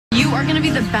are going to be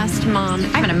the best mom.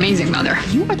 I'm an amazing mother.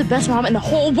 You are the best mom in the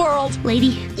whole world.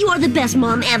 Lady, you are the best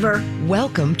mom ever.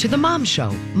 Welcome to The Mom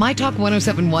Show, My Talk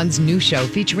 1071's new show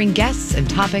featuring guests and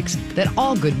topics that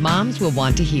all good moms will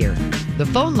want to hear. The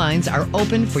phone lines are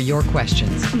open for your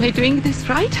questions. Am I doing this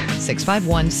right?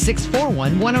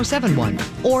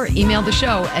 651-641-1071 or email the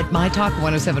show at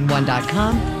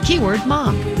mytalk1071.com, keyword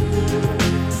mom.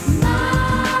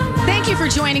 Thank you for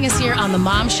joining us here on The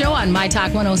Mom Show on My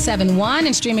Talk 1071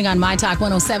 and streaming on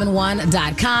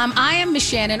mytalk1071.com. I am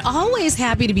Miss Shannan, always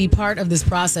happy to be part of this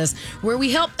process where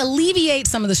we help alleviate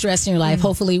some of the stress in your life,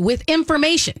 hopefully with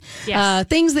information. Yes.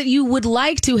 Things that you would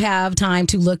like to have time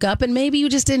to look up and maybe you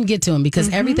just didn't get to them because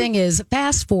everything is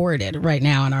fast forwarded right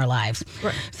now in our lives.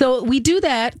 Right. So we do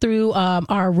that through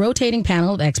our rotating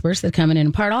panel of experts that come in and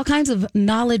impart all kinds of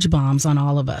knowledge bombs on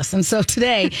all of us. And so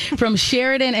today from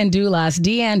Sheridan and Dulas,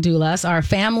 DeAnne Dulas, our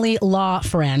family law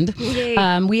friend.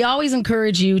 We always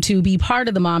encourage you to be part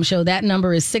of the Mom Show. That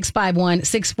number is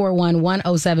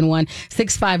 651-641-1071,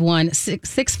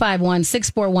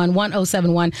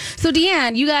 651-641-1071. So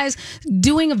DeAnne, you guys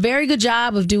doing a very good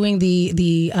job of doing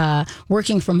the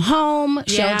working from home,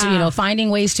 shelter,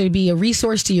 finding ways to be a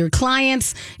resource to your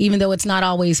clients, even though it's not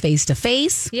always face to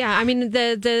face. Yeah, I mean,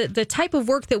 the type of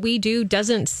work that we do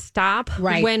doesn't stop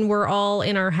when we're all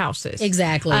in our houses.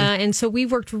 Exactly. And so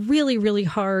we've worked really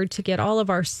hard to get all of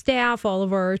our staff, all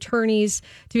of our attorneys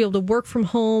to be able to work from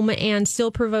home and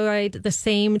still provide the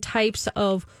same types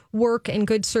of work and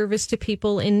good service to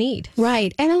people in need.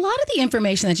 Right. And a lot of the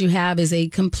information that you have is a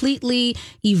completely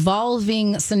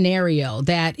evolving scenario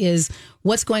that is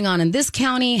what's going on in this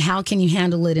county, how can you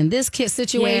handle it in this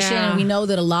situation? Yeah. And we know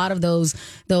that a lot of those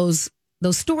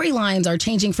storylines are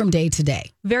changing from day to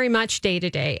day. Very much day to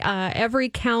day. Every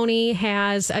county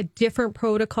has a different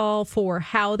protocol for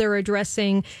how they're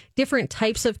addressing different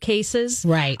types of cases.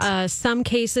 Right. Some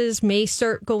cases may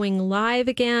start going live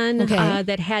again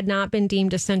that had not been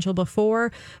deemed essential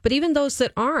before. But even those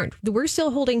that aren't, we're still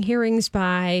holding hearings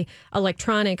by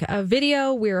electronic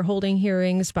video. We're holding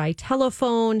hearings by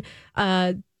telephone.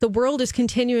 The world is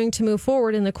continuing to move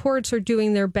forward and the courts are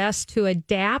doing their best to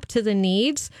adapt to the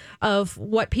needs of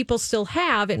what people still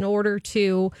have in order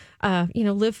to,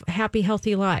 live happy,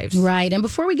 healthy lives. Right. And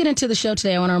before we get into the show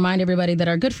today, I want to remind everybody that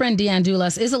our good friend DeAnne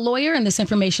Dulas is a lawyer and this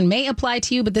information may apply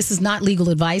to you, but this is not legal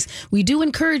advice. We do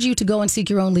encourage you to go and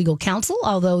seek your own legal counsel,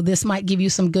 although this might give you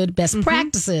some good best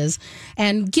practices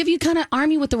and give you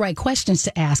arm you with the right questions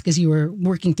to ask as you were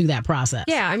working through that process.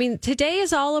 Yeah. I mean, today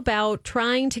is all about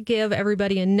trying to give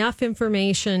everybody enough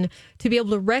information to be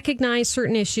able to recognize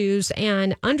certain issues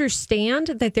and understand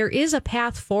that there is a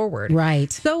path forward.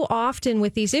 Right. So often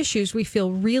with these issues, we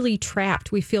feel really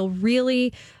trapped. We feel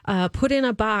really put in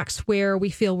a box where we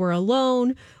feel we're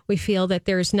alone. We feel that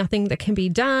there's nothing that can be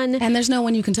done. And there's no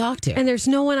one you can talk to. And there's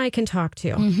no one I can talk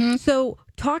to. So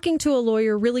talking to a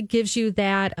lawyer really gives you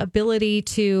that ability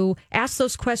to ask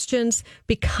those questions,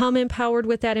 become empowered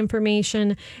with that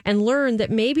information, and learn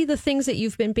that maybe the things that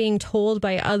you've been being told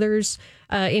by others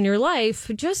in your life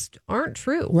just aren't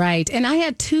true. Right. And I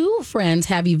had two friends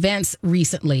have events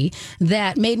recently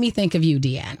that made me think of you,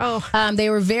 DeAnne. They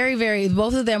were very,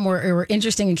 both of them were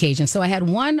interesting occasions. So I had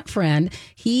one friend,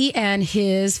 he and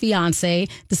his fiance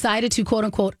decided to quote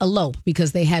unquote elope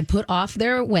because they had put off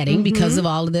their wedding because of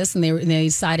all of this. And they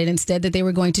decided instead that they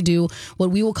were going to do what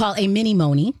we will call a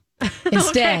mini-moni.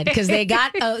 Instead, because they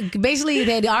got basically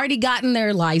they'd already gotten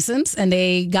their license and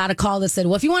they got a call that said,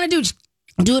 well, if you want to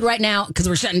do it right now because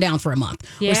we're shutting down for a month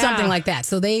or something like that.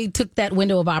 So they took that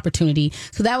window of opportunity.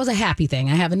 So that was a happy thing.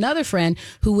 I have another friend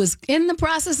who was in the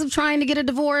process of trying to get a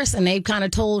divorce and they kind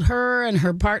of told her and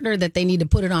her partner that they need to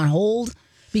put it on hold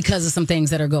because of some things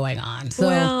that are going on. So,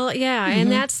 well, yeah,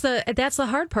 and that's the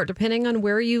hard part. Depending on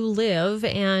where you live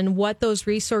and what those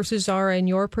resources are in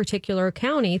your particular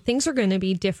county, things are going to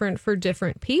be different for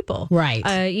different people.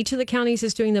 Right. Each of the counties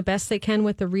is doing the best they can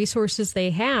with the resources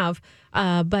they have.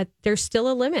 But there's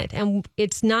still a limit. And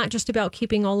it's not just about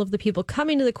keeping all of the people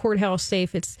coming to the courthouse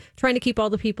safe. It's trying to keep all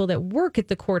the people that work at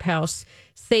the courthouse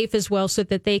safe as well so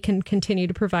that they can continue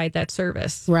to provide that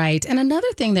service. Right. And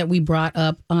another thing that we brought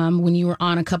up when you were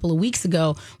on a couple of weeks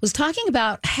ago was talking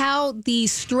about how the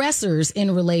stressors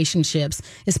in relationships,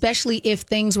 especially if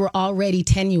things were already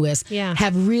tenuous,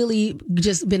 have really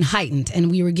just been heightened.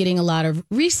 And we were getting a lot of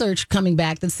research coming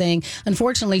back that's saying,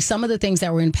 unfortunately, some of the things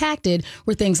that were impacted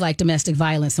were things like domestic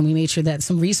violence, and we made sure that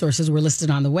some resources were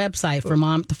listed on the website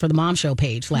for the Mom Show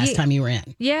page last time you were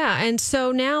in. Yeah, and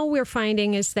so now we're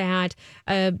finding is that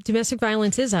domestic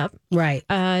violence is up. Right.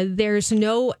 There's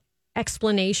no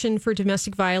explanation for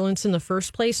domestic violence in the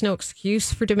first place, no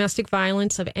excuse for domestic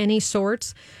violence of any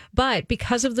sorts. But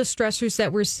because of the stressors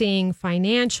that we're seeing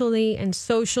financially and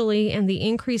socially and the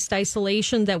increased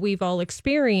isolation that we've all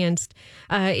experienced,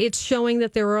 it's showing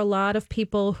that there are a lot of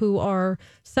people who are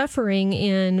suffering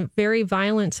in very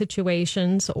violent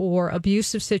situations or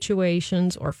abusive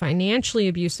situations or financially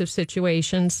abusive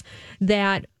situations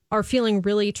that are feeling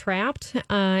really trapped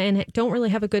and don't really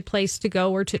have a good place to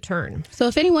go or to turn. So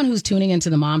if anyone who's tuning into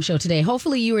the Mom Show today,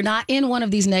 hopefully you are not in one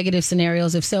of these negative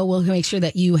scenarios. If so, we'll make sure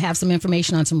that you have some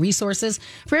information on some resources.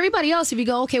 For everybody else, if you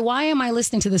go, okay, why am I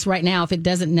listening to this right now if it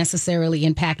doesn't necessarily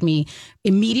impact me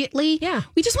immediately? Yeah.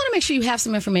 We just want to make sure you have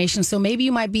some information. So maybe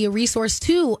you might be a resource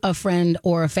to a friend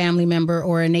or a family member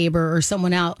or a neighbor or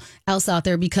someone else out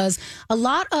there, because a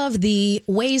lot of the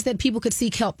ways that people could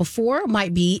seek help before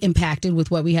might be impacted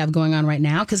with what we have going on right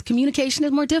now, because communication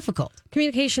is more difficult.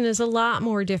 Communication is a lot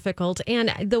more difficult.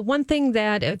 And the one thing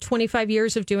that 25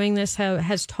 years of doing this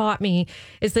has taught me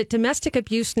is that domestic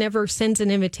abuse never sends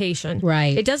an invitation.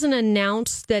 Right. It doesn't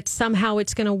announce that somehow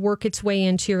it's going to work its way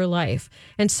into your life.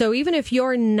 And so even if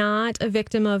you're not a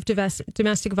victim of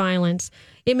domestic violence,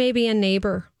 it may be a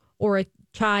neighbor or a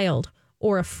child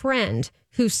or a friend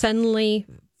who suddenly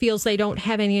feels they don't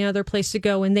have any other place to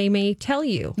go, and they may tell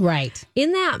you. Right.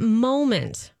 In that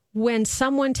moment, when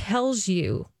someone tells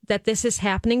you that this is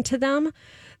happening to them,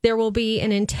 there will be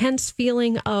an intense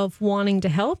feeling of wanting to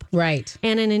help. Right.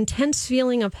 And an intense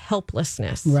feeling of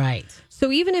helplessness. Right.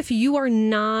 So even if you are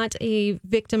not a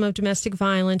victim of domestic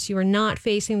violence, you are not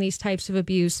facing these types of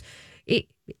abuse,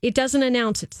 it doesn't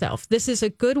announce itself. This is a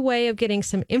good way of getting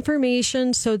some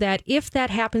information so that if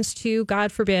that happens to you,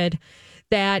 God forbid,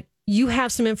 that you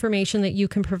have some information that you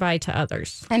can provide to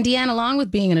others. And DeAnne, along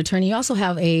with being an attorney, you also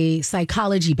have a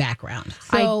psychology background.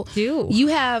 So I do. You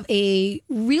have a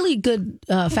really good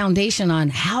foundation on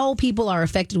how people are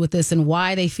affected with this and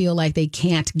why they feel like they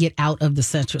can't get out of the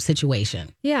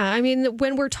situation. Yeah, I mean,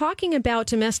 when we're talking about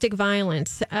domestic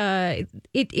violence, it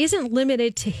isn't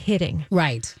limited to hitting.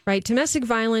 Right. Right. Domestic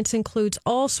violence includes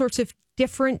all sorts of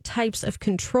different types of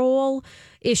control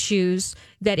issues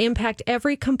that impact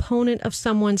every component of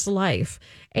someone's life.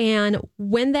 And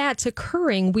when that's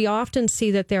occurring, we often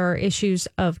see that there are issues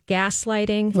of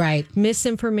gaslighting, right,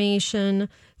 misinformation,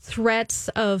 threats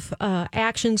of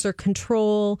actions or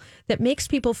control that makes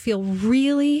people feel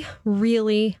really,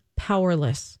 really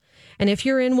powerless. And if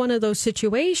you're in one of those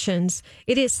situations,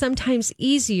 it is sometimes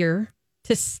easier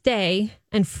to stay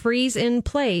and freeze in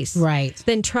place, right,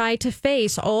 than try to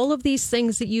face all of these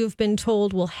things that you've been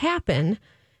told will happen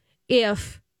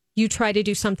if you try to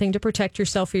do something to protect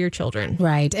yourself or your children.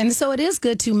 Right. And so it is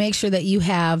good to make sure that you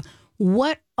have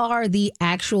what are the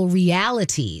actual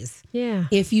realities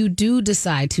if you do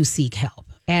decide to seek help,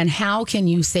 and how can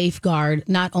you safeguard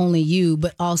not only you,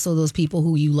 but also those people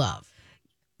who you love.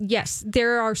 Yes,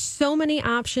 there are so many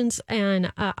options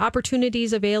and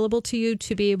opportunities available to you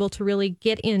to be able to really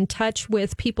get in touch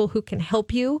with people who can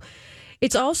help you.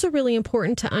 It's also really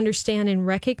important to understand and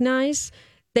recognize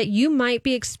that you might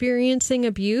be experiencing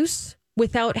abuse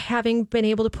without having been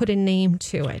able to put a name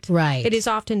to it. Right. It is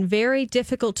often very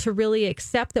difficult to really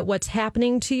accept that what's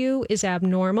happening to you is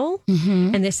abnormal,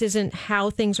 and this isn't how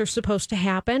things are supposed to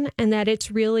happen, and that it's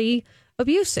really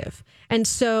abusive. And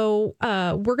so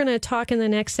we're going to talk in the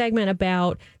next segment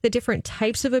about the different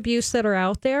types of abuse that are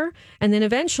out there. And then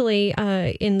eventually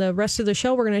in the rest of the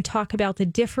show, we're going to talk about the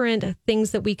different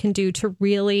things that we can do to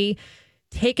really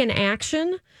take an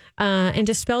action and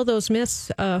dispel those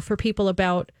myths for people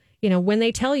about, you know, when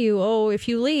they tell you, oh, if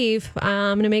you leave,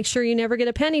 I'm going to make sure you never get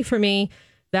a penny from me.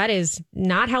 That is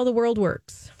not how the world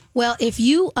works. Well, if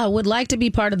you would like to be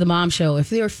part of the Mom Show, if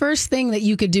your first thing that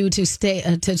you could do to stay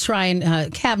to try and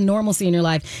have normalcy in your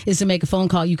life is to make a phone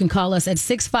call, you can call us at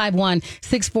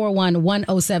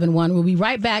 651-641-1071. We'll be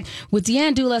right back with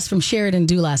DeAnne Dulas from Sheridan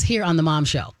Dulas here on the Mom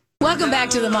Show. Welcome back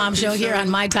to the Mom Show here on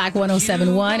My Talk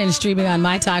 1071 and streaming on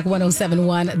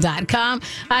mytalk1071.com.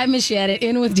 I'm Miss Shannan,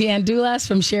 in with DeAnne Dulas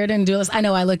from Sheridan Dulas. I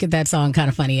know I look at that song kind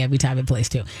of funny every time it plays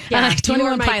too. Yeah,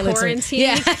 21 Pilots.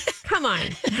 Quarantine. Come on.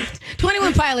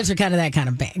 21 Pilots are kind of that kind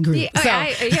of group.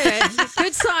 Yeah, so.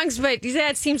 Good songs, but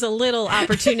that seems a little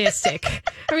opportunistic.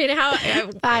 I mean, how?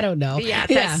 I don't know. Yeah,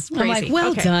 that's crazy. I'm like,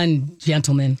 well done,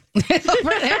 gentlemen.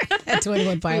 Over there at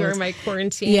 21 Pilots. You were in my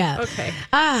quarantine. Yeah. Okay.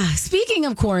 Speaking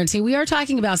of quarantine, we are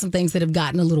talking about some things that have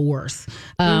gotten a little worse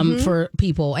for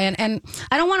people. And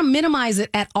I don't want to minimize it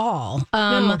at all.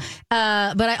 No.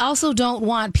 But I also don't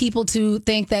want people to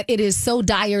think that it is so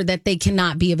dire that they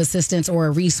cannot be of assistance or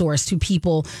a resource to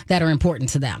people that are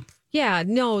important to them. Yeah,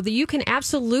 no, you can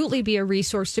absolutely be a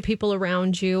resource to people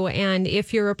around you. And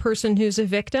if you're a person who's a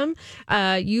victim,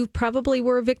 you probably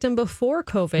were a victim before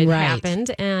COVID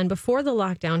happened and before the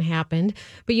lockdown happened.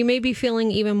 But you may be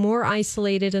feeling even more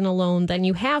isolated and alone than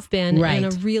you have been in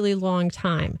a really long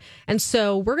time. And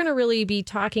so we're going to really be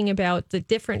talking about the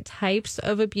different types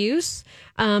of abuse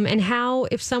and how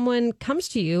if someone comes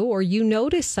to you or you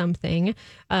notice something,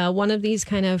 one of these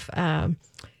kind of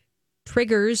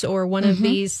triggers or one of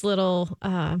these little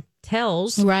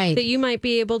tells that you might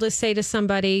be able to say to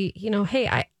somebody,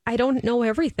 hey, I don't know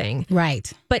everything.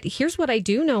 Right. But here's what I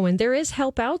do know, and there is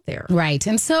help out there. Right.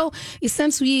 And so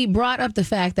since we brought up the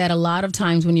fact that a lot of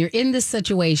times when you're in this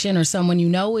situation or someone you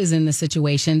know is in this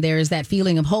situation, there is that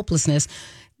feeling of hopelessness.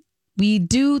 We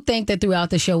do think that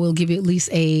throughout the show, we'll give you at least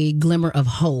a glimmer of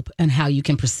hope and how you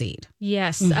can proceed.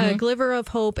 Yes, a glimmer of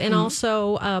hope. And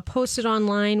also posted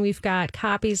online, we've got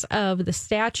copies of the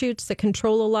statutes that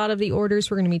control a lot of the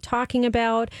orders we're going to be talking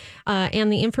about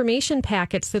and the information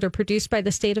packets that are produced by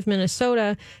the state of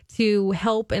Minnesota to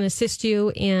help and assist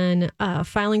you in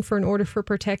filing for an order for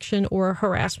protection or a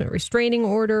harassment restraining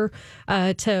order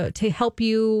to help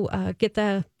you get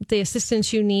the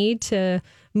assistance you need to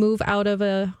move out of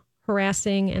a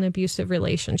harassing and abusive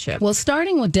relationship. Well,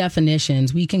 starting with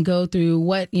definitions, we can go through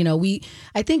what,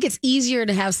 I think it's easier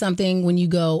to have something when you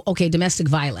go, okay, domestic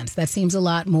violence. That seems a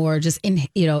lot more just,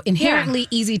 inherently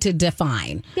easy to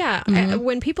define. Yeah.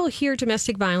 When people hear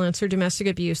domestic violence or domestic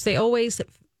abuse, they always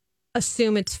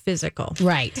assume it's physical.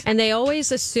 Right. And they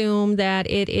always assume that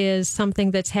it is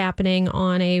something that's happening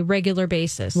on a regular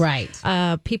basis. Right.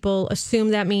 People assume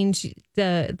that means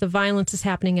the violence is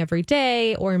happening every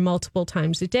day or multiple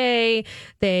times a day.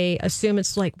 They assume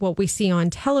it's like what we see on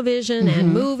television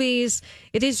and movies.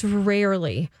 It is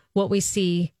rarely what we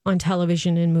see on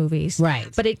television and movies. Right.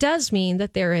 But it does mean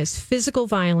that there is physical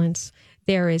violence.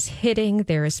 There is hitting,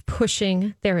 there is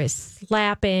pushing, there is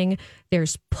slapping,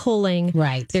 there's pulling,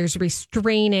 there's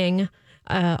restraining.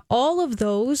 All of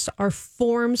those are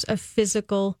forms of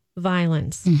physical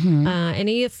violence. And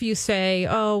if you say,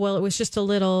 oh, well, it was just a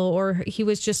little, or he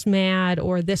was just mad,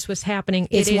 or this was happening.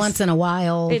 It's once in a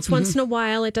while. It's once in a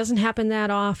while. It doesn't happen that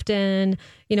often.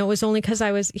 It was only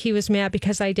because he was mad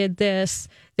because I did this.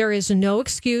 There is no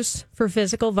excuse for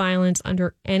physical violence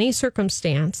under any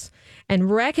circumstance. And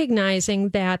recognizing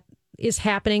that is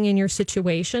happening in your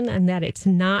situation and that it's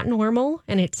not normal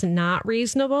and it's not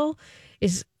reasonable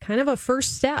is kind of a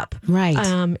first step. Right.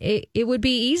 It would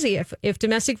be easy if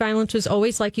domestic violence was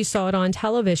always like you saw it on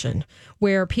television,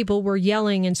 where people were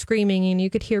yelling and screaming and you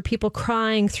could hear people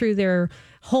crying through their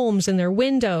homes and their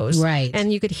windows. Right.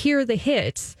 And you could hear the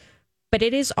hits. But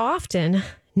it is often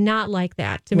not like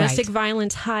that. Domestic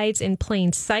violence hides in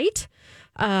plain sight.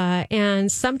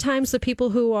 And sometimes the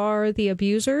people who are the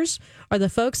abusers are the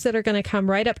folks that are going to come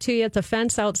right up to you at the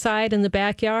fence outside in the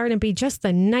backyard and be just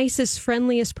the nicest,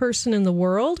 friendliest person in the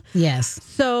world. Yes.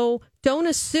 So don't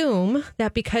assume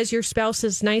that because your spouse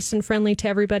is nice and friendly to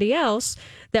everybody else,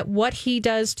 that what he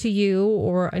does to you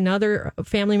or another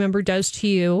family member does to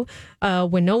you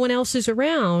when no one else is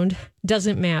around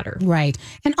doesn't matter. Right.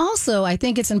 And also, I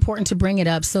think it's important to bring it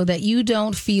up so that you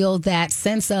don't feel that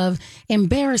sense of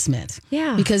embarrassment.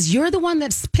 Yeah. Because you're the one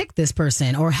that's picked this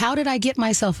person, or how did I get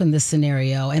myself in this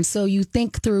scenario? And so you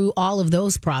think through all of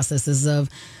those processes of,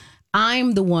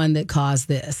 I'm the one that caused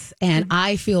this and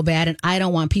I feel bad and I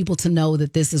don't want people to know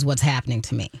that this is what's happening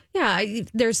to me. Yeah,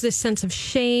 there's this sense of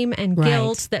shame and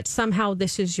guilt that somehow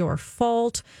this is your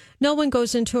fault. No one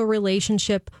goes into a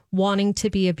relationship wanting to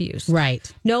be abused.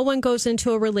 Right. No one goes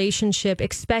into a relationship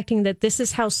expecting that this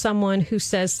is how someone who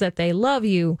says that they love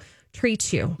you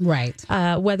treats you. Right.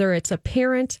 Whether it's a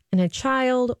parent and a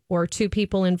child or two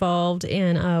people involved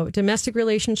in a domestic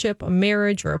relationship, a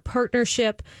marriage, or a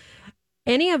partnership.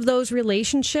 Any of those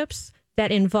relationships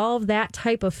that involve that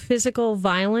type of physical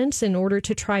violence in order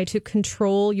to try to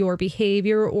control your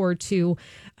behavior or to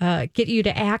get you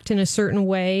to act in a certain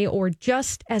way, or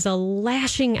just as a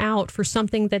lashing out for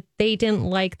something that they didn't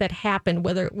like that happened,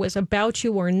 whether it was about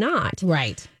you or not.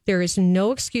 Right. There is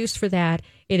no excuse for that.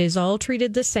 It is all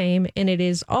treated the same, and it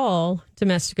is all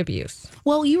domestic abuse.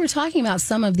 Well, you were talking about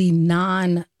some of the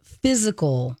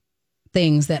non-physical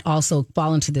things that also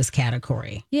fall into this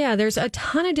category. Yeah, there's a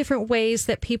ton of different ways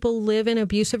that people live in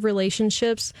abusive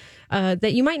relationships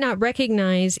that you might not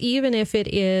recognize, even if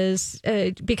it is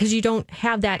because you don't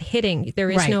have that hitting. There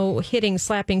is no hitting,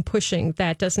 slapping, pushing.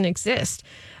 That doesn't exist.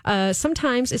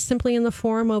 Sometimes it's simply in the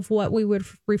form of what we would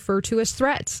refer to as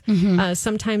threats.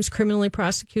 Sometimes criminally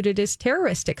prosecuted as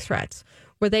terroristic threats,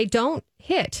 where they don't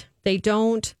hit, they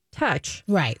don't touch.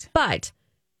 Right. But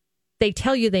they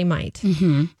tell you they might.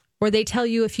 or they tell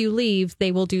you if you leave,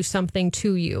 they will do something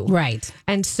to you. Right.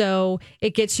 And so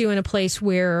it gets you in a place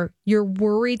where you're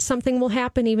worried something will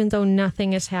happen, even though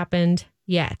nothing has happened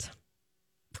yet.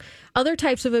 Other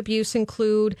types of abuse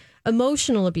include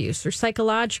emotional abuse or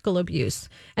psychological abuse.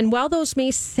 And while those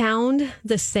may sound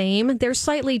the same, they're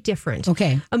slightly different.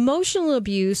 Okay. Emotional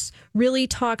abuse really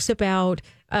talks about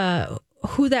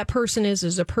who that person is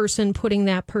as a person, putting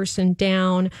that person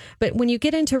down. But when you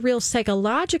get into real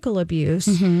psychological abuse,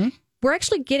 we're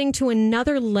actually getting to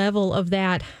another level of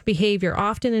that behavior,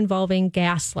 often involving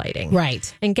gaslighting.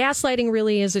 Right. And gaslighting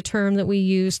really is a term that we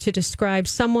use to describe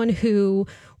someone who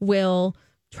will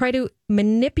try to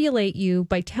manipulate you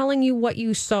by telling you what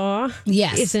you saw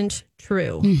isn't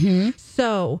true.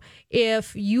 So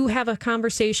if you have a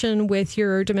conversation with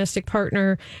your domestic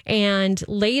partner and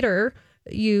later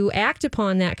you act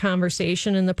upon that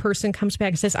conversation and the person comes back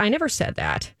and says, I never said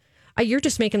that. You're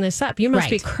just making this up. You must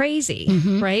be crazy,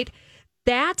 right?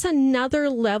 That's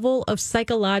another level of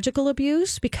psychological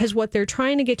abuse, because what they're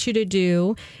trying to get you to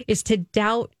do is to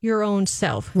doubt your own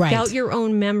self, doubt your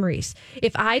own memories.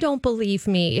 If I don't believe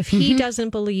me, if he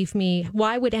doesn't believe me,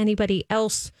 why would anybody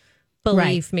else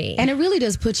believe me? And it really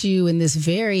does put you in this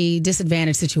very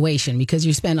disadvantaged situation, because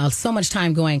you spend so much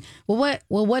time going,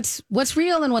 what's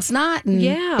real and what's not? And,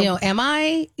 am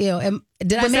I,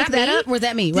 did I make that up? Or was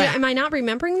that me? Right. Am I not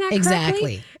remembering that correctly?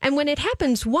 Exactly. And when it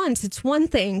happens once, it's one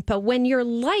thing. But when your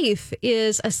life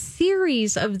is a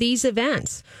series of these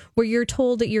events where you're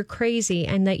told that you're crazy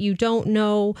and that you don't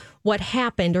know what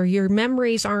happened or your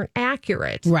memories aren't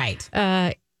accurate,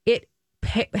 it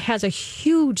has a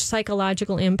huge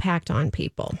psychological impact on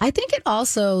people. I think it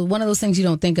also, one of those things you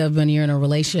don't think of when you're in a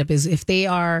relationship is if they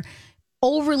are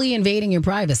overly invading your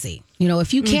privacy.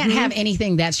 If you can't have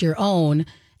anything that's your own,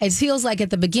 it feels like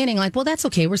at the beginning, like, well, that's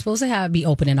okay. We're supposed to be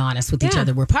open and honest with each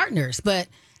other. We're partners, but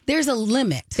there's a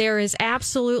limit. There is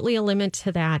absolutely a limit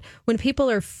to that. When people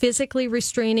are physically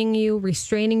restraining you,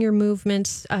 restraining your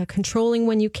movements, controlling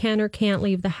when you can or can't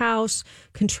leave the house,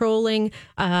 controlling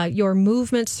your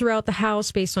movements throughout the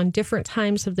house based on different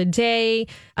times of the day,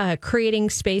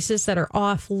 creating spaces that are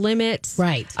off limits.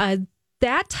 Right.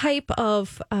 That type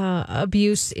of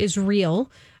abuse is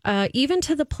real. Even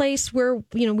to the place where,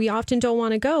 we often don't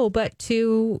want to go, but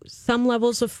to some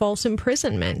levels of false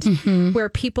imprisonment, where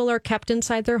people are kept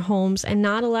inside their homes and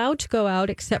not allowed to go out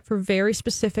except for very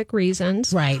specific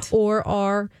reasons, or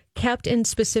are kept in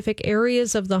specific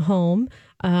areas of the home,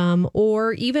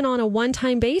 or even on a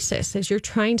one-time basis. As you're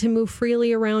trying to move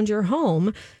freely around your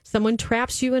home, someone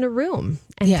traps you in a room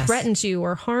and threatens you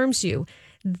or harms you.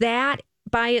 That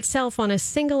by itself on a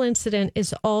single incident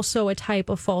is also a type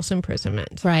of false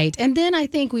imprisonment. Right. And then I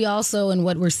think we also, and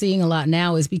what we're seeing a lot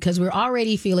now is because we're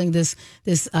already feeling this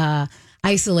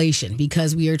isolation,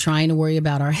 because we are trying to worry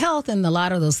about our health and a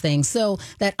lot of those things. So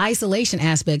that isolation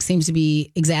aspect seems to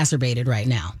be exacerbated right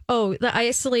now. Oh, the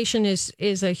isolation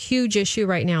is a huge issue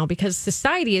right now, because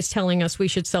society is telling us we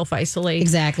should self-isolate.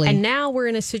 Exactly. And now we're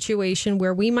in a situation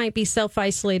where we might be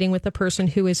self-isolating with the person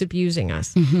who is abusing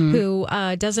us, who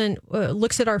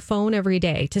looks at our phone every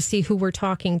day to see who we're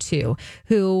talking to,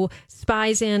 who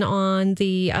spies in on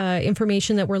the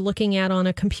information that we're looking at on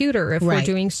a computer, if we're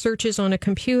doing searches on a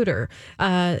computer.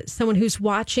 Someone who's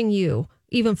watching you,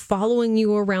 even following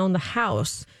you around the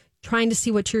house, trying to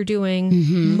see what you're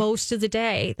doing most of the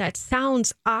day. That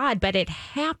sounds odd, but it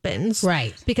happens.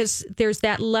 Right. Because there's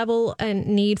that level and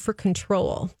need for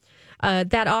control.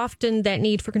 That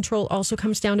need for control also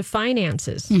comes down to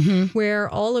finances, where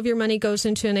all of your money goes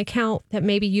into an account that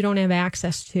maybe you don't have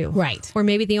access to. Right. Or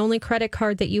maybe the only credit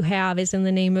card that you have is in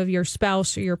the name of your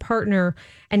spouse or your partner,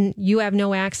 and you have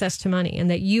no access to money,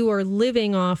 and that you are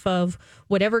living off of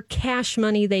whatever cash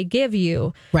money they give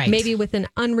you, maybe with an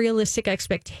unrealistic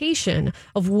expectation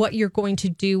of what you're going to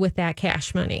do with that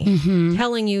cash money,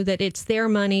 telling you that it's their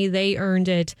money, they earned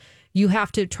it. You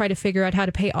have to try to figure out how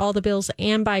to pay all the bills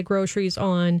and buy groceries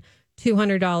on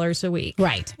 $200 a week.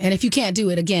 Right. And if you can't do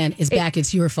it again,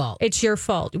 it's your fault. It's your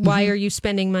fault. Why are you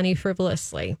spending money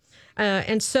frivolously?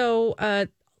 And so a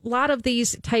lot of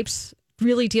these types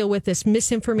really deal with this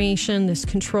misinformation, this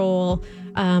control,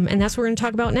 and that's what we're going to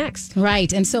talk about next.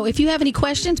 Right. And so if you have any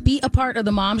questions, be a part of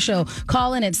the Mom Show.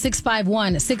 Call in at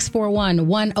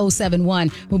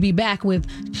 651-641-1071. We'll be back with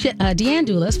DeAnne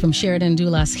Dulas from Sheridan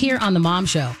Dulas here on the Mom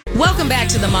Show. Welcome back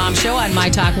to the Mom Show on My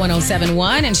Talk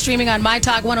 1071 and streaming on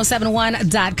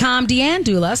MyTalk1071.com. DeAnne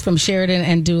Dulas from Sheridan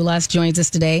and Dulas joins us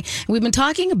today. We've been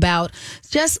talking about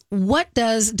just what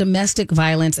does domestic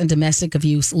violence and domestic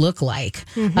abuse look like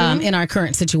in our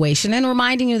current situation, and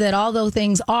reminding you that although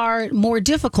things are more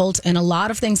difficult in a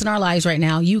lot of things in our lives right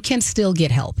now, you can still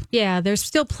get help. Yeah, there's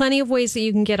still plenty of ways that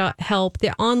you can get help.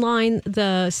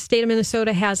 The state of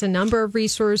Minnesota has a number of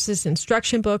resources,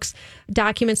 instruction books,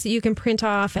 documents that you can print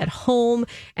off at home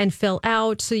and fill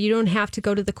out, so you don't have to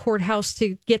go to the courthouse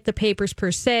to get the papers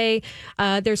per se.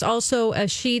 There's also a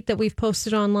sheet that we've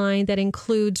posted online that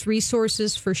includes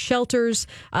resources for shelters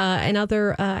and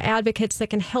other advocates that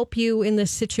can help you in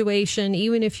this situation,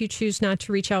 even if you choose not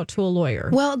to reach out to a lawyer.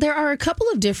 Well, there are a couple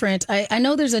of different, I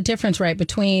know there's a difference, right,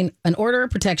 between an order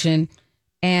of protection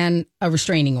and a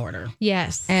restraining order.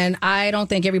 Yes. And I don't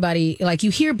think everybody, like,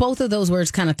 you hear both of those words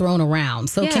kind of thrown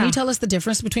around. So can you tell us the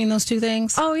difference between those two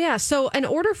things? Oh, yeah. So an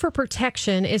order for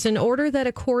protection is an order that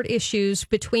a court issues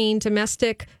between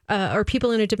domestic or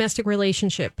people in a domestic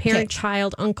relationship, parent,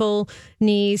 child, uncle,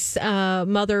 niece,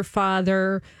 mother,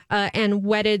 father, and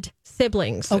wedded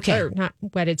siblings. Okay. Or not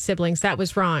wedded siblings. That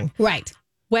was wrong. Right.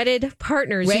 Wedded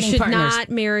partners. Wedding you should partners. not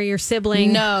marry your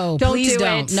sibling. No, don't please do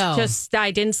don't. it. No. Just,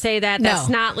 I didn't say that. No. That's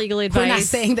not legal advice. We're not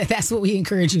saying that that's what we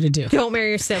encourage you to do. Don't marry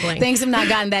your sibling. Things have not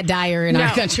gotten that dire in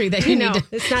our country that you need to.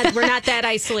 It's not. We're not that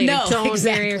isolated. No, don't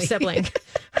marry your sibling.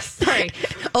 Sorry.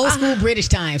 Old school British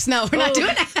times. No, we're not doing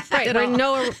that. Right.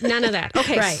 None of that.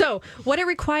 Okay. Right. So what it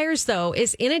requires, though,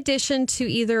 is in addition to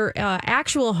either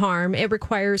actual harm, it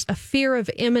requires a fear of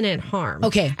imminent harm.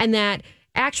 Okay. And that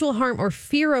actual harm or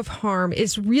fear of harm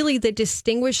is really the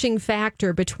distinguishing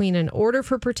factor between an order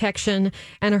for protection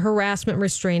and a harassment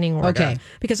restraining order. Okay.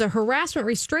 Because a harassment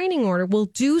restraining order will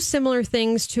do similar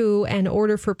things to an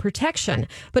order for protection,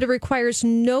 but it requires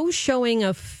no showing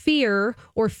of fear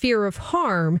or fear of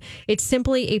harm. It's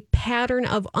simply a pattern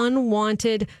of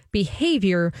unwanted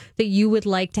behavior that you would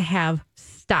like to have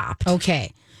stopped.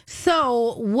 Okay.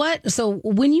 So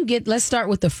when you get, let's start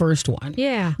with the first one.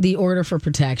 Yeah. The order for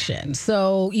protection.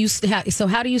 So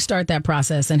how do you start that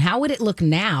process, and how would it look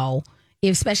now,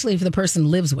 especially if the person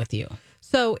lives with you?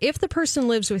 So if the person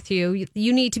lives with you,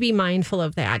 you need to be mindful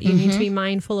of that. You need to be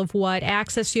mindful of what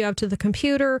access you have to the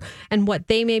computer and what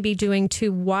they may be doing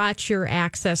to watch your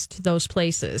access to those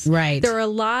places. Right. There are a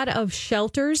lot of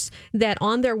shelters that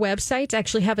on their websites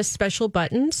actually have a special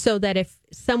button so that if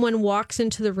someone walks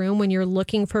into the room when you're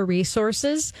looking for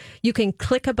resources, you can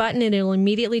click a button and it'll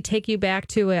immediately take you back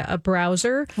to a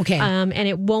browser. Okay. And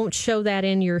it won't show that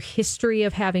in your history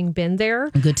of having been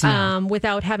there. Good to know.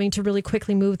 Without having to really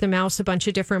quickly move the mouse a bunch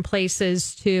of different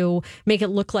places to make it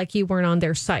look like you weren't on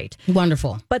their site.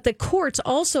 Wonderful. But the courts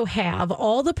also have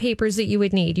all the papers that you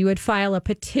would need. You would file a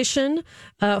petition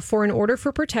for an order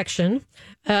for protection.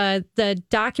 The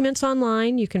documents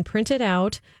online, you can print it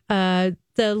out.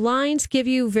 The lines give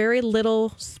you very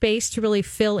little space to really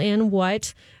fill in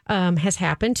what has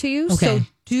happened to you. Okay. So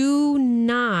do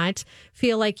not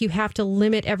feel like you have to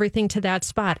limit everything to that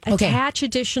spot. Okay. Attach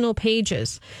additional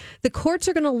pages. The courts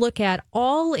are going to look at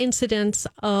all incidents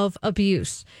of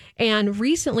abuse. And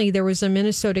recently there was a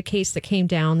Minnesota case that came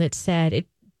down that said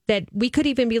that we could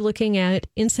even be looking at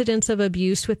incidents of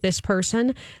abuse with this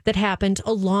person that happened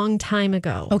a long time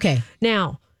ago. Okay.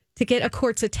 Now, to get a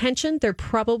court's attention, they're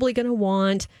probably going to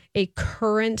want a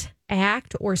current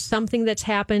act or something that's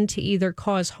happened to either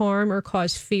cause harm or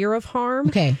cause fear of harm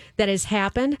that has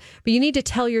happened. But you need to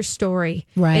tell your story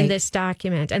in this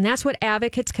document. And that's what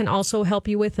advocates can also help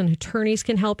you with and attorneys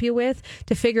can help you with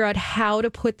to figure out how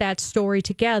to put that story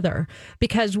together.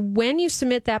 Because when you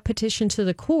submit that petition to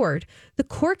the court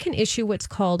can issue what's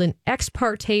called an ex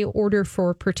parte order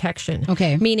for protection.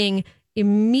 Okay. Meaning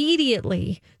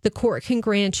immediately the court can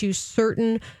grant you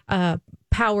certain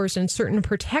powers and certain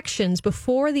protections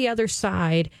before the other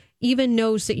side even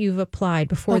knows that you've applied,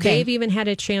 before they've even had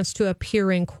a chance to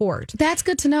appear in court. That's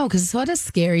good to know, because what a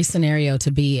scary scenario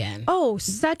to be in. Oh,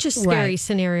 such a scary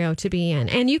scenario to be in.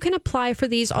 And you can apply for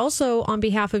these also on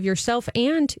behalf of yourself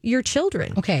and your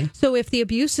children. Okay. So if the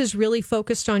abuse is really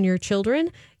focused on your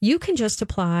children, you can just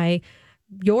apply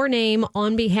your name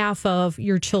on behalf of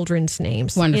your children's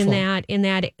names. Wonderful. in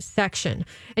that section.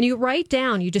 And you write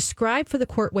down, you describe for the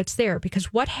court what's there,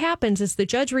 because what happens is the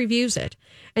judge reviews it.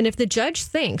 And if the judge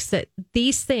thinks that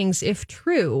these things, if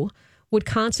true, would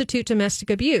constitute domestic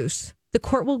abuse, the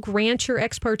court will grant your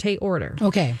ex parte order.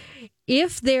 Okay. You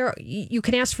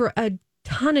can ask for a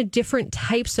ton of different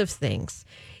types of things.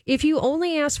 If you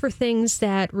only ask for things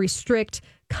that restrict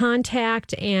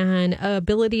contact and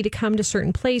ability to come to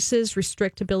certain places,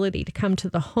 restrict ability to come to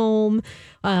the home,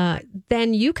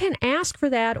 then you can ask for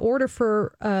that order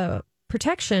for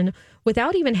protection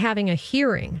without even having a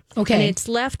hearing. Okay. And it's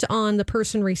left on the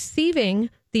person receiving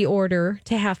the order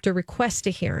to have to request a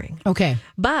hearing. Okay.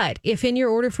 But if in your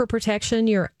order for protection,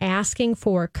 you're asking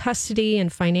for custody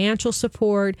and financial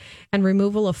support and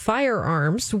removal of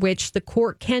firearms, which the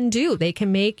court can do, they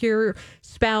can make your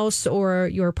spouse or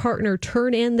your partner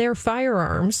turn in their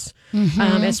firearms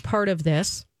as part of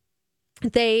this.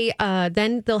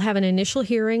 Then they'll have an initial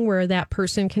hearing where that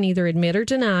person can either admit or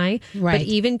deny. Right. But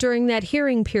even during that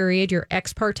hearing period, your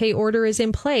ex parte order is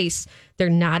in place. They're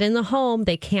not in the home.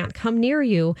 They can't come near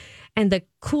you. And the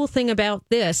cool thing about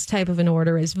this type of an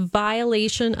order is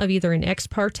violation of either an ex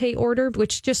parte order,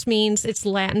 which just means it's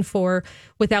Latin for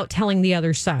without telling the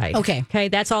other side. Okay.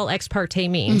 That's all ex parte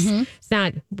means. It's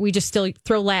not, we just still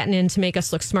throw Latin in to make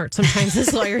us look smart sometimes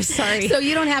as lawyers. Sorry. So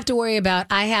you don't have to worry about,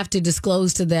 I have to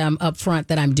disclose to them up front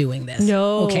that I'm doing this.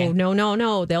 No.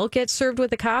 They'll get served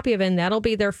with a copy of it, and that'll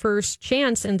be their first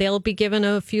chance, and they'll be given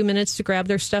a few minutes to grab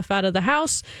their stuff out of the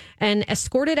house and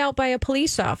escorted out by a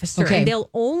police officer. Okay. And they'll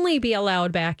only be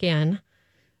allowed back in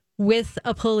with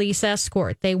a police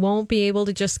escort. They won't be able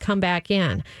to just come back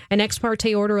in. An ex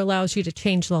parte order allows you to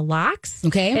change the locks.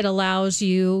 Okay. It allows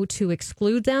you to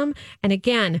exclude them. And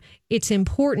again, it's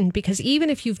important because even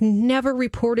if you've never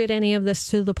reported any of this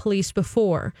to the police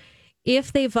before,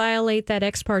 if they violate that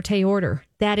ex parte order,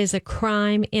 that is a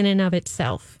crime in and of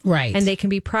itself. Right. And they can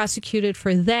be prosecuted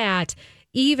for that,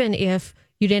 even if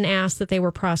you didn't ask that they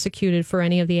were prosecuted for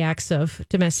any of the acts of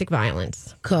domestic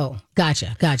violence. Cool.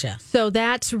 Gotcha. So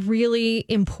that's really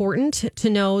important to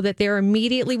know that there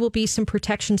immediately will be some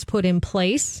protections put in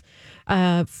place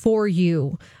for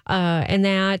you. And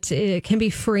that it can be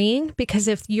freeing because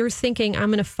if you're thinking, I'm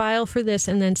going to file for this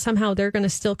and then somehow they're going to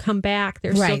still come back,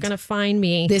 they're still going to find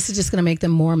me. This is just going to make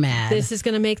them more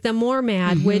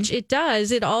mad. Which it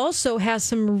does. It also has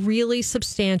some really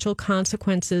substantial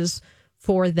consequences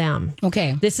for them.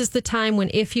 Okay. This is the time when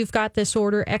if you've got this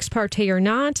order, ex parte or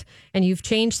not, and you've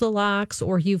changed the locks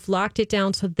or you've locked it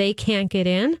down so they can't get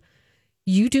in,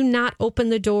 you do not open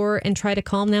the door and try to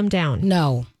calm them down.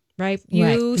 No. Right?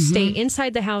 You stay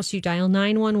inside the house, you dial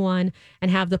 911 and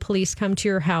have the police come to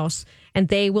your house and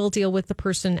they will deal with the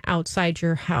person outside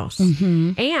your house.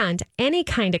 And any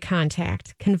kind of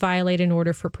contact can violate an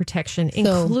order for protection,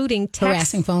 including text,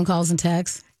 harassing phone calls and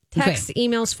texts. Texts,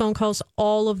 emails, phone calls,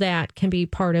 all of that can be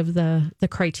part of the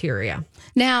criteria.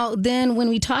 Now, then when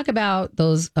we talk about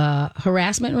those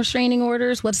harassment restraining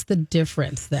orders, what's the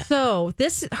difference then? So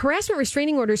this harassment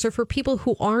restraining orders are for people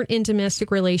who aren't in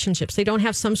domestic relationships. They don't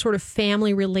have some sort of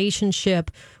family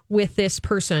relationship with this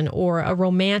person or a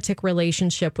romantic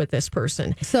relationship with this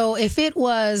person. So if it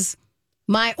was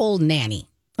my old nanny,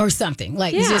 or something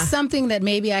like it's just something that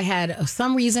maybe I had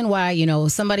some reason why,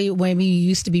 somebody when we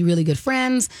used to be really good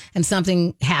friends and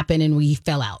something happened and we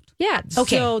fell out. Yeah.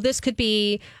 Okay. So this could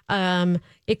be,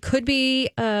 it could be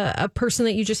a person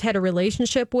that you just had a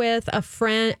relationship with, a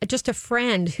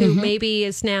friend who maybe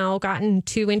is now gotten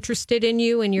too interested in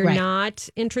you and you're not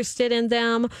interested in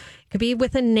them. It could be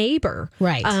with a neighbor.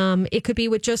 Right. It could be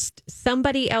with just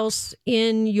somebody else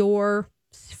in your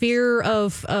sphere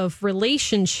of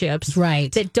relationships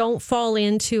that don't fall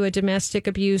into a domestic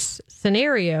abuse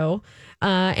scenario.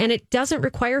 And it doesn't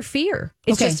require fear.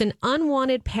 It's just an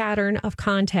unwanted pattern of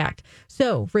contact.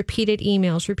 So repeated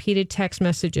emails, repeated text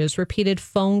messages, repeated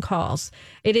phone calls.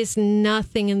 It is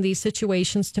nothing in these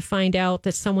situations to find out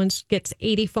that someone gets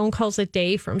 80 phone calls a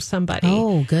day from somebody.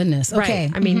 Oh, goodness. Okay.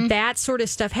 Right. I mean, that sort of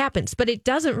stuff happens, but it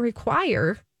doesn't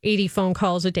require 80 phone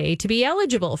calls a day to be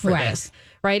eligible for this,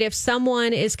 right? If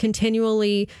someone is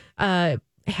continually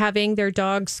having their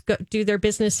dogs do their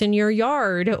business in your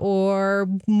yard or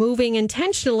moving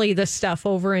intentionally the stuff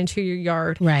over into your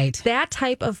yard, that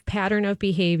type of pattern of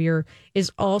behavior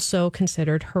is also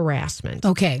considered harassment.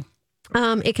 Okay.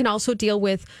 It can also deal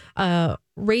with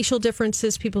racial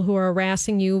differences, people who are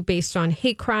harassing you based on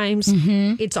hate crimes.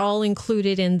 It's all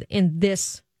included in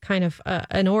this kind of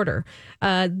an order.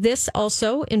 This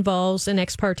also involves an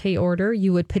ex parte order.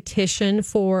 You would petition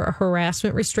for a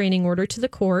harassment restraining order to the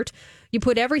court. You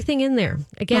put everything in there,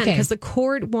 again, because the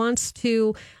court wants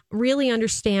to really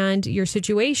understand your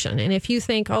situation. And if you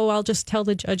think, I'll just tell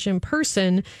the judge in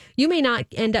person, you may not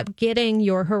end up getting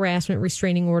your harassment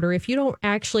restraining order if you don't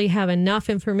actually have enough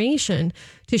information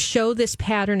to show this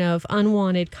pattern of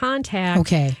unwanted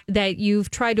contact that you've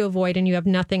tried to avoid and you have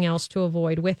nothing else to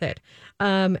avoid with it.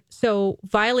 So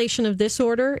violation of this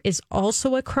order is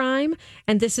also a crime.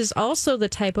 And this is also the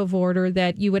type of order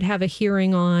that you would have a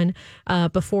hearing on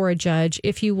before a judge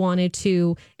if you wanted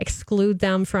to exclude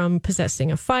them from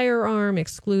possessing a firearm,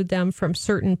 exclude them from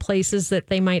certain places that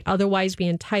they might otherwise be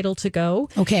entitled to go.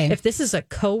 If this is a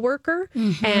coworker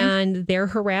and they're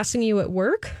harassing you at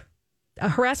work, a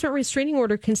harassment restraining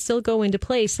order can still go into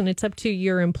place, and it's up to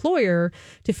your employer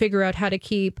to figure out how to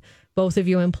keep both of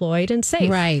you employed and safe.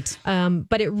 Right.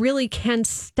 But it really can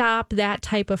stop that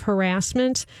type of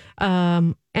harassment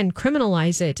and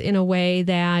criminalize it in a way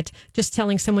that just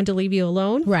telling someone to leave you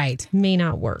alone may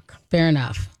not work. Fair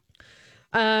enough.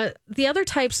 The other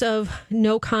types of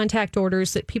no contact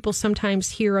orders that people sometimes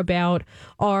hear about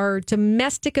are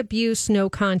domestic abuse no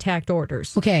contact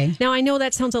orders. Okay. Now, I know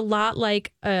that sounds a lot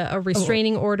like a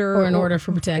restraining order. Or an order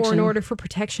for protection. Or an order for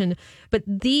protection. But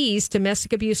these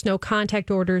domestic abuse no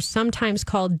contact orders, sometimes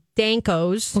called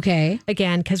DANCOs. Okay.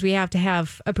 Again, because we have to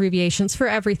have abbreviations for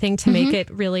everything to make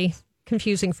it really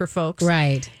confusing for folks.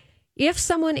 Right. If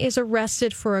someone is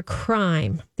arrested for a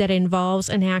crime that involves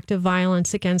an act of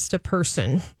violence against a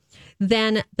person,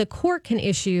 then the court can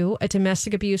issue a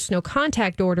domestic abuse no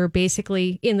contact order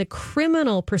basically in the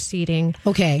criminal proceeding.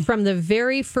 Okay. From the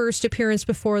very first appearance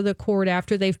before the court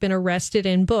after they've been arrested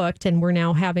and booked and we're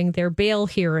now having their bail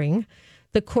hearing.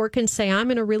 The court can say, I'm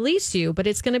going to release you, but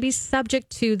it's going to be subject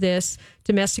to this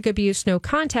domestic abuse no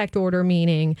contact order,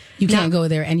 meaning you can't go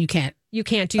there and you can't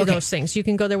do those things. You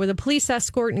can go there with a police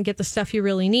escort and get the stuff you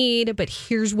really need, but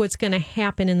here's what's going to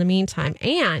happen in the meantime.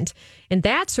 And in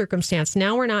that circumstance,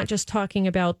 now we're not just talking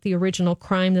about the original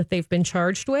crime that they've been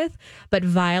charged with, but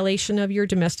violation of your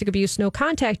domestic abuse no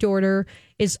contact order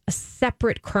is a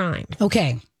separate crime.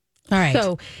 Okay. All right.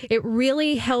 So it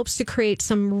really helps to create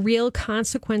some real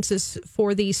consequences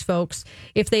for these folks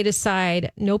if they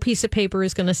decide no piece of paper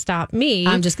is going to stop me.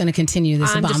 I'm just going to continue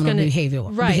this abominable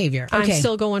behavior. Okay. I'm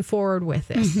still going forward with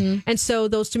this. And so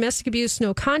those domestic abuse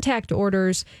no contact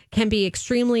orders can be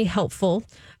extremely helpful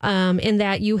in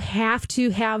that you have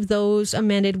to have those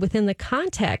amended within the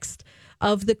context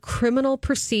of the criminal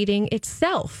proceeding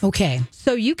itself. Okay.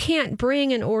 So you can't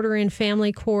bring an order in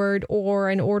family court or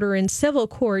an order in civil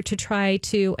court to try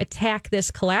to attack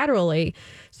this collaterally.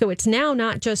 So it's now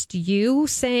not just you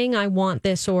saying, I want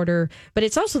this order, but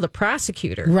it's also the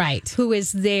prosecutor. Right. Who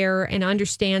is there and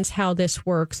understands how this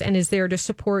works and is there to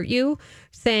support you,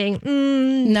 saying,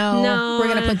 no, we're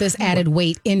going to put this added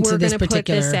weight into this particular. We're going to put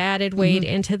this added weight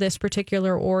into this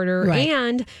particular order. Right.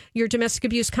 And your domestic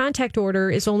abuse contact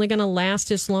order is only going to last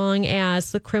as long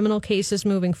as the criminal case is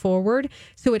moving forward.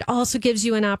 So it also gives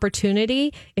you an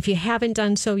opportunity, if you haven't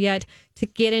done so yet, to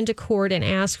get into court and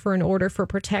ask for an order for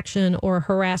protection or a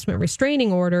harassment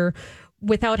restraining order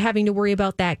without having to worry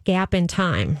about that gap in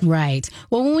time. Right.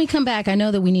 Well, when we come back, I know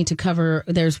that we need to cover,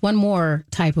 there's one more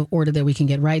type of order that we can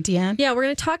get, right, DeAnne? Yeah, we're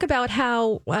going to talk about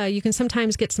how you can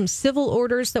sometimes get some civil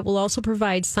orders that will also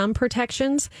provide some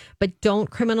protections, but don't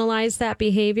criminalize that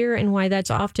behavior, and why that's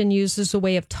often used as a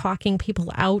way of talking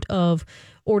people out of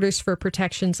orders for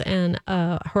protections and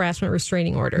harassment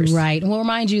restraining orders. Right. And we'll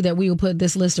remind you that we will put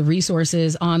this list of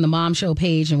resources on the Mom Show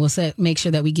page, and we'll make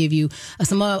sure that we give you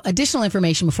some additional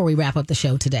information before we wrap up the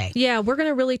show today. Yeah, we're going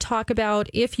to really talk about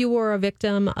if you were a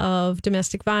victim of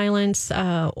domestic violence,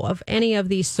 of any of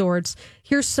these sorts.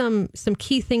 Here's some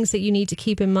key things that you need to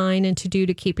keep in mind and to do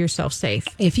to keep yourself safe.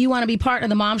 If you want to be part of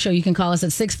the Mom Show, you can call us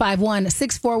at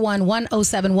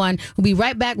 651-641-1071. We'll be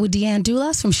right back with DeAnne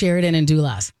Dulas from Sheridan and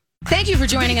Dulas. Thank you for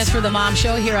joining us for the Mom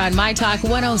Show here on My Talk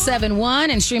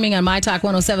 1071 and streaming on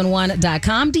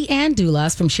MyTalk1071.com. DeAnne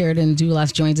Dulas from Sheridan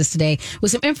Dulas joins us today with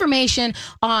some information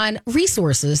on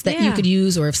resources that you could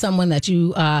use, or if someone that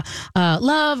you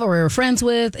love or are friends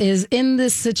with is in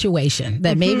this situation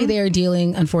that maybe they are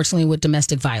dealing, unfortunately, with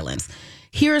domestic violence.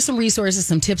 Here are some resources,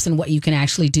 some tips on what you can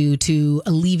actually do to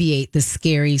alleviate this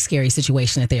scary, scary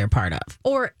situation that they are part of.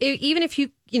 Or even if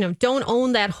you don't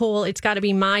own that whole, it's got to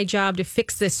be my job to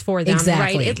fix this for them.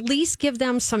 Exactly. Right? At least give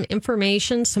them some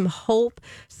information, some hope,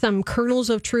 some kernels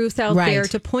of truth out there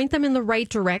to point them in the right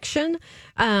direction,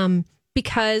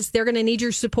 because they're going to need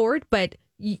your support, but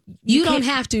you don't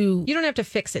have to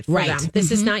fix it for them.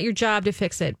 This is not your job to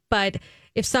fix it. But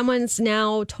if someone's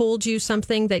now told you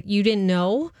something that you didn't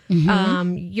know,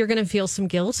 you're going to feel some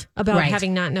guilt about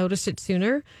having not noticed it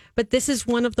sooner. But this is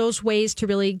one of those ways to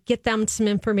really get them some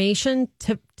information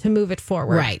to move it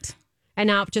forward. Right. And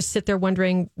not just sit there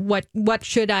wondering, what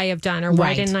should I have done, or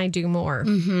why didn't I do more?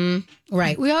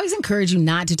 Right. We always encourage you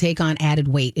not to take on added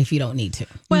weight if you don't need to.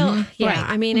 Well,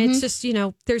 I mean, it's just,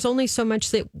 there's only so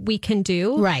much that we can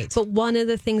do. Right. But one of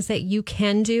the things that you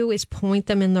can do is point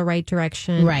them in the right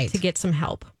direction to get some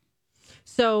help.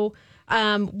 So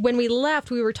when we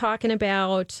left, we were talking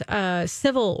about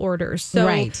civil orders. So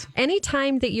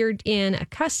anytime that you're in a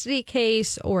custody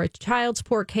case or a child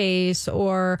support case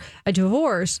or a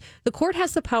divorce, the court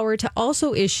has the power to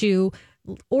also issue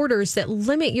orders that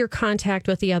limit your contact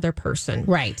with the other person.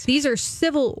 Right. These are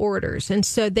civil orders, and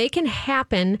so they can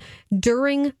happen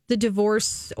during the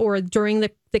divorce or during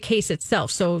the case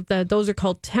itself. So those are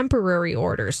called temporary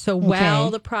orders. So while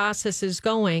the process is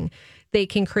going, they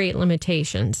can create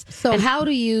limitations. So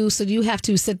do you have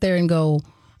to sit there and go,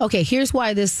 okay, here's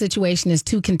why this situation is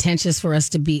too contentious for us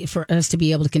to be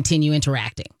able to continue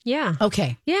interacting. Yeah.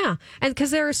 Okay. Yeah. And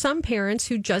because there are some parents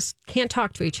who just can't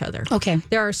talk to each other. Okay.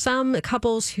 There are some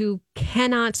couples who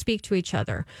cannot speak to each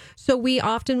other. So we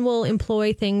often will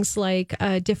employ things like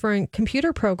different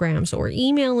computer programs or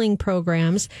emailing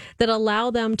programs that allow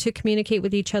them to communicate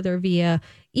with each other via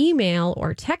email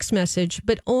or text message,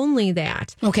 but only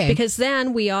that. Okay. Because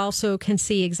then we also can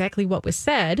see exactly what was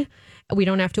said. We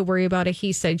don't have to worry about a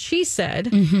he said, she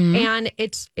said, and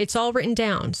it's all written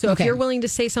down. So if you're willing to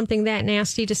say something that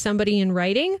nasty to somebody in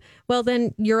writing, well,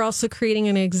 then you're also creating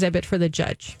an exhibit for the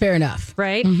judge. Fair enough.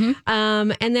 Right?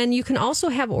 And then you can also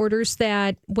have orders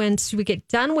that once we get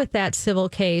done with that civil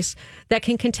case, that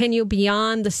can continue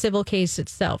beyond the civil case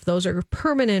itself. Those are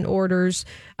permanent orders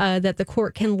that the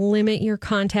court can limit your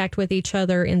contact with each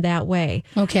other in that way.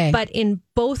 Okay. But in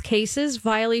both cases,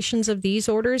 violations of these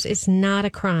orders is not a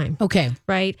crime. Okay.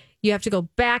 Right? You have to go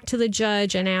back to the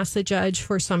judge and ask the judge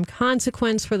for some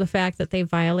consequence for the fact that they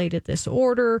violated this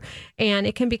order. And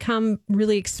it can become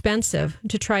really expensive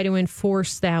to try to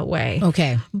enforce that way.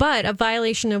 Okay. But a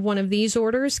violation of one of these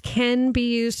orders can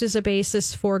be used as a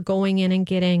basis for going in and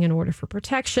getting an order for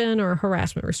protection or a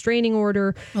harassment restraining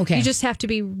order. Okay. You just have to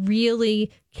be really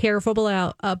careful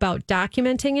about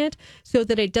documenting it so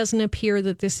that it doesn't appear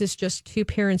that this is just two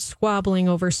parents squabbling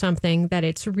over something, that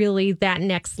it's really that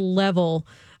next level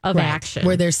of action.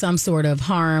 Where there's some sort of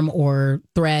harm or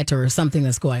threat or something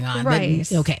that's going on. Right.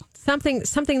 But, okay. Something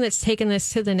that's taken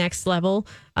this to the next level.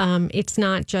 It's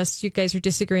not just you guys are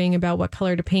disagreeing about what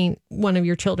color to paint one of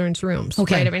your children's rooms.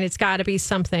 Okay. Right? I mean, it's got to be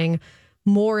something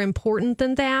more important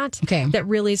than that. Okay. That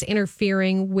really is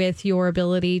interfering with your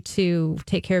ability to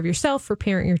take care of yourself or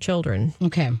parent your children.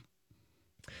 Okay.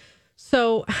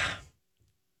 So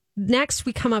next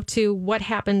we come up to what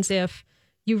happens if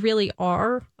you really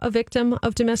are a victim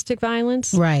of domestic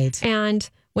violence. Right. And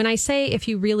when I say if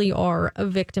you really are a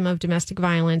victim of domestic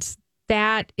violence,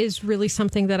 that is really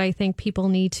something that I think people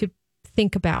need to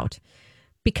think about,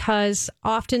 because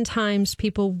oftentimes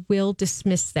people will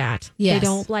dismiss that. Yes. They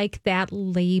don't like that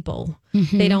label.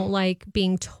 Mm-hmm. They don't like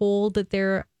being told that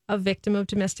they're a victim of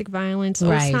domestic violence. Oh,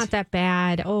 Right. it's not that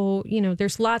bad. Oh,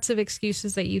 there's lots of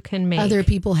excuses that you can make. Other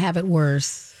people have it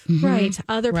worse. Mhm. Right.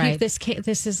 Other Right. people,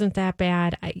 this isn't that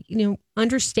bad.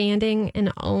 Understanding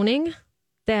and owning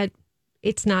that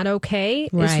it's not okay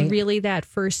Right. is really that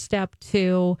first step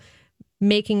to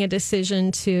making a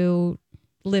decision to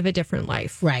live a different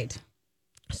life. Right.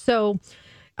 So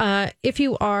if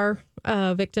you are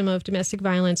a victim of domestic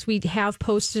violence, we have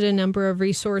posted a number of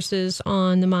resources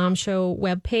on the Mom Show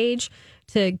webpage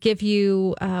to give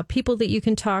you people that you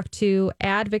can talk to,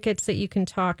 advocates that you can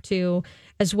talk to,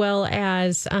 as well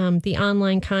as the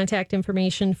online contact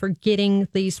information for getting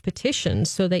these petitions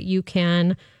so that you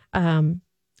can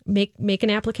make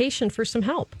an application for some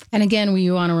help. And again, we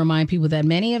want to remind people that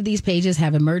many of these pages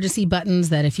have emergency buttons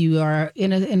that if you are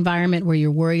in an environment where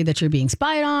you're worried that you're being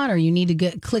spied on or you need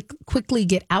to quickly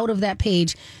get out of that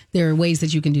page, there are ways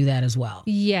that you can do that as well.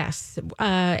 Yes.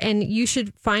 And you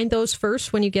should find those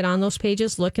first when you get on those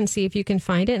pages. Look and see if you can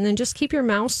find it. And then just keep your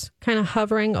mouse kind of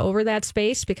hovering over that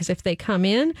space, because if they come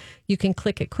in, you can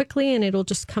click it quickly and it'll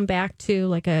just come back to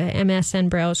like a MSN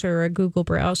browser or a Google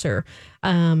browser,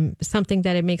 something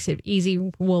that it makes it easy.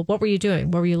 Well, what were you doing?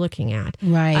 What were you looking at?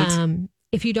 Right.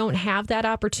 If you don't have that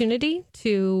opportunity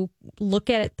to look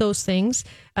at those things,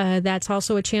 that's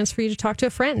also a chance for you to talk to a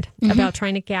friend about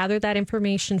trying to gather that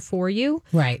information for you.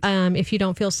 Right. If you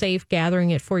don't feel safe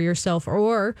gathering it for yourself,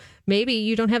 or maybe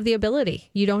you don't have the ability,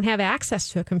 you don't have access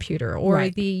to a computer, or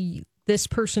Right. this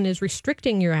person is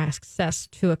restricting your access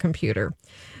to a computer.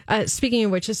 Speaking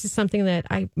of which, this is something that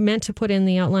I meant to put in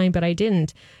the outline, but I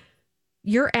didn't.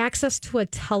 Your access to a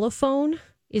telephone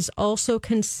is also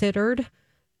considered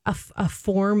a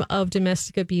form of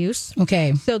domestic abuse.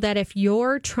 Okay. So that if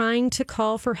you're trying to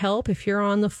call for help, if you're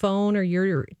on the phone or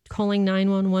you're calling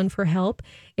 911 for help,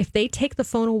 if they take the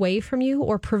phone away from you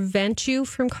or prevent you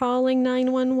from calling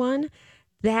 911,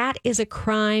 that is a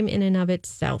crime in and of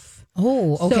itself.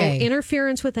 Oh, okay. So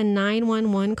interference with a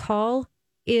 911 call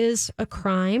is a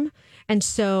crime. And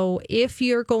so if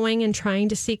you're going and trying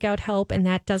to seek out help and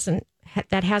that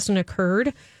hasn't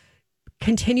occurred,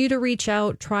 continue to reach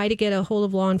out, try to get a hold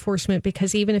of law enforcement,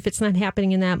 because even if it's not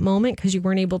happening in that moment because you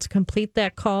weren't able to complete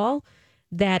that call,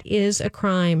 that is a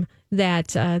crime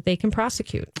that they can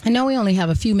prosecute. I know we only have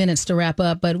a few minutes to wrap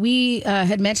up, but we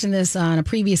had mentioned this on a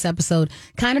previous episode,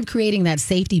 kind of creating that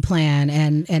safety plan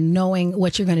and knowing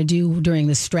what you're going to do during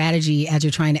this strategy as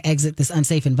you're trying to exit this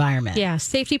unsafe environment. Yeah,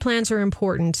 safety plans are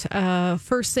important.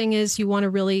 First thing is you want to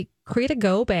really create a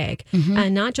go bag,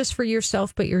 not just for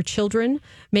yourself, but your children.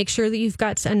 Make sure that you've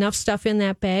got enough stuff in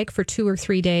that bag for 2 or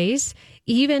 3 days.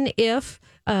 Even if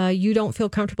you don't feel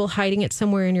comfortable hiding it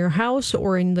somewhere in your house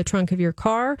or in the trunk of your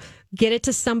car, get it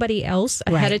to somebody else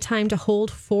ahead of time to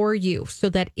hold for you, so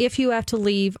that if you have to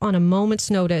leave on a moment's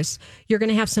notice, you're going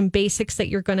to have some basics that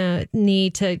you're going to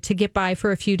need to get by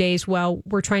for a few days while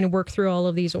we're trying to work through all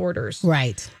of these orders.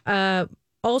 Right.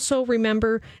 Also,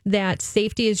 remember that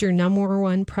safety is your number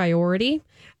one priority.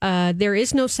 There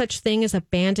is no such thing as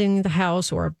abandoning the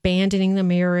house or abandoning the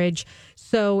marriage.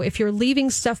 So if you're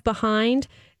leaving stuff behind,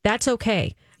 that's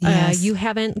okay. Yes. You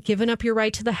haven't given up your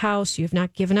right to the house. You have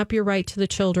not given up your right to the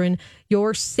children.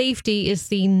 Your safety is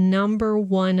the number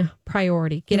one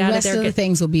priority. Get out of there. The rest of the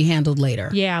things will be handled later.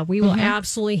 Yeah, we will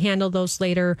absolutely handle those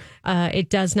later. It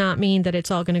does not mean that it's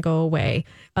all going to go away.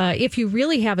 If you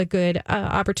really have a good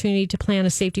opportunity to plan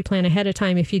a safety plan ahead of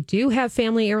time, if you do have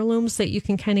family heirlooms that you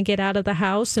can kind of get out of the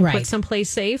house and put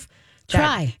someplace safe,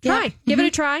 try. Give it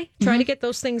a try. Try to get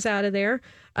those things out of there.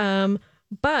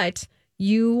 But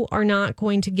you are not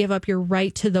going to give up your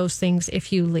right to those things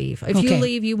if you leave. If you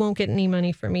leave, you won't get any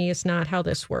money from me. It's not how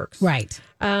this works. Right.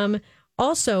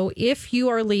 Also, if you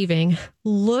are leaving,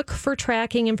 look for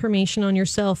tracking information on your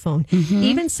cell phone.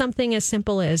 Even something as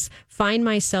simple as Find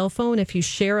My Cell Phone. If you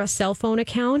share a cell phone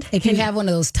account. If you have one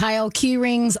of those tile key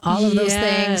rings, all of those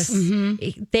things.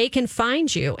 They can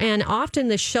find you. And often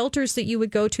the shelters that you would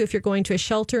go to if you're going to a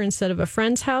shelter instead of a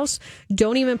friend's house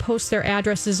don't even post their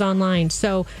addresses online.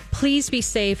 So please be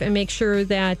safe and make sure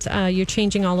that you're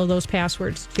changing all of those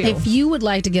passwords too. If you would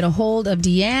like to get a hold of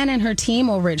DeAnne and her team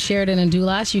over at Sheridan and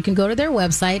Dulas, you can go to their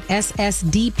website,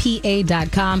 ssdpa.com.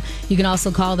 You can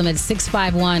also call them at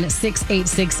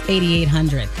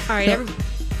 651-686-8800. All right.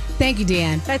 Thank you,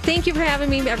 DeAnne. Thank you for having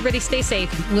me. Everybody stay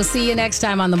safe. We'll see you next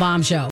time on The Mom Show.